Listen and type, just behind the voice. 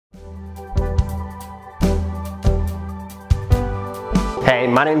Hey,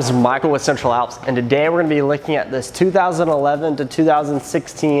 my name is Michael with Central Alps, and today we're going to be looking at this 2011 to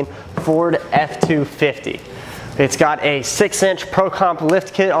 2016 Ford F-250. It's got a 6-inch ProComp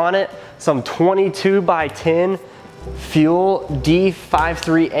Lift Kit on it, some 22x10 fuel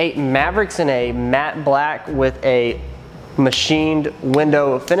D538 Mavericks in a matte black with a machined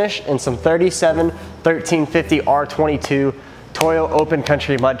window finish, and some 37 1350 R22 Toyo open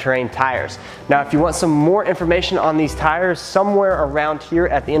country mud terrain tires. Now if you want some more information on these tires, somewhere around here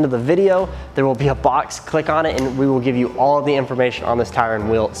at the end of the video there will be a box. Click on it and we will give you all of the information on this tire and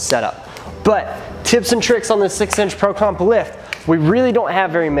wheel setup. But tips and tricks on this 6-inch ProComp Lift, we really don't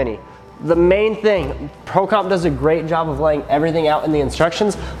have very many. The main thing, ProComp does a great job of laying everything out in the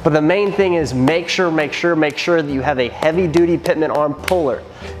instructions, but the main thing is make sure that you have a heavy duty pitman arm puller.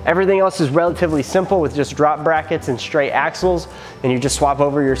 Everything else is relatively simple with just drop brackets and straight axles, and you just swap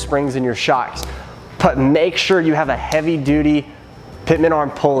over your springs and your shocks. But make sure you have a heavy duty pitman arm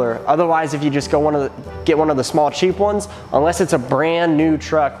puller. Otherwise, if you just go get one of the small cheap ones, unless it's a brand new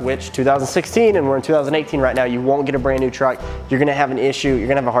truck, which 2016 and we're in 2018 right now, you won't get a brand new truck. You're gonna have an issue. You're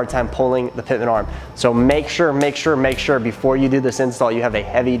gonna have a hard time pulling the pitman arm. So make sure before you do this install, you have a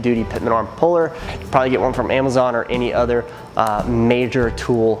heavy duty pitman arm puller. You probably get one from Amazon or any other major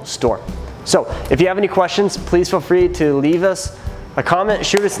tool store. So if you have any questions, please feel free to leave us a comment,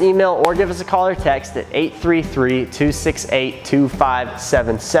 shoot us an email, or give us a call or text at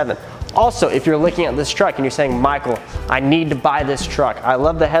 833-268-2577. Also, if you're looking at this truck and you're saying, Michael, I need to buy this truck. I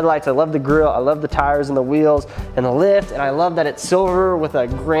love the headlights, I love the grille, I love the tires and the wheels and the lift, and I love that it's silver with a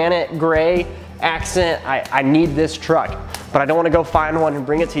granite gray accent. I need this truck, but I don't want to go find one and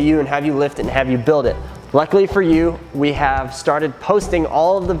bring it to you and have you lift it and have you build it. Luckily for you, we have started posting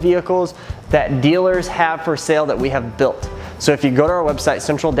all of the vehicles that dealers have for sale that we have built. So if you go to our website,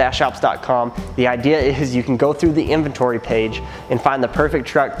 central-alps.com, the idea is you can go through the inventory page and find the perfect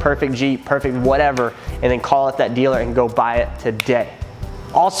truck, perfect Jeep, perfect whatever, and then call up that dealer and go buy it today.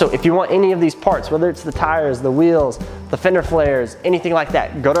 Also, if you want any of these parts, whether it's the tires, the wheels, the fender flares, anything like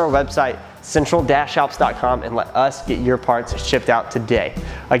that, go to our website, central-alps.com, and let us get your parts shipped out today.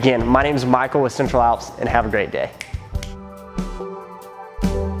 Again, my name is Michael with Central Alps, and have a great day.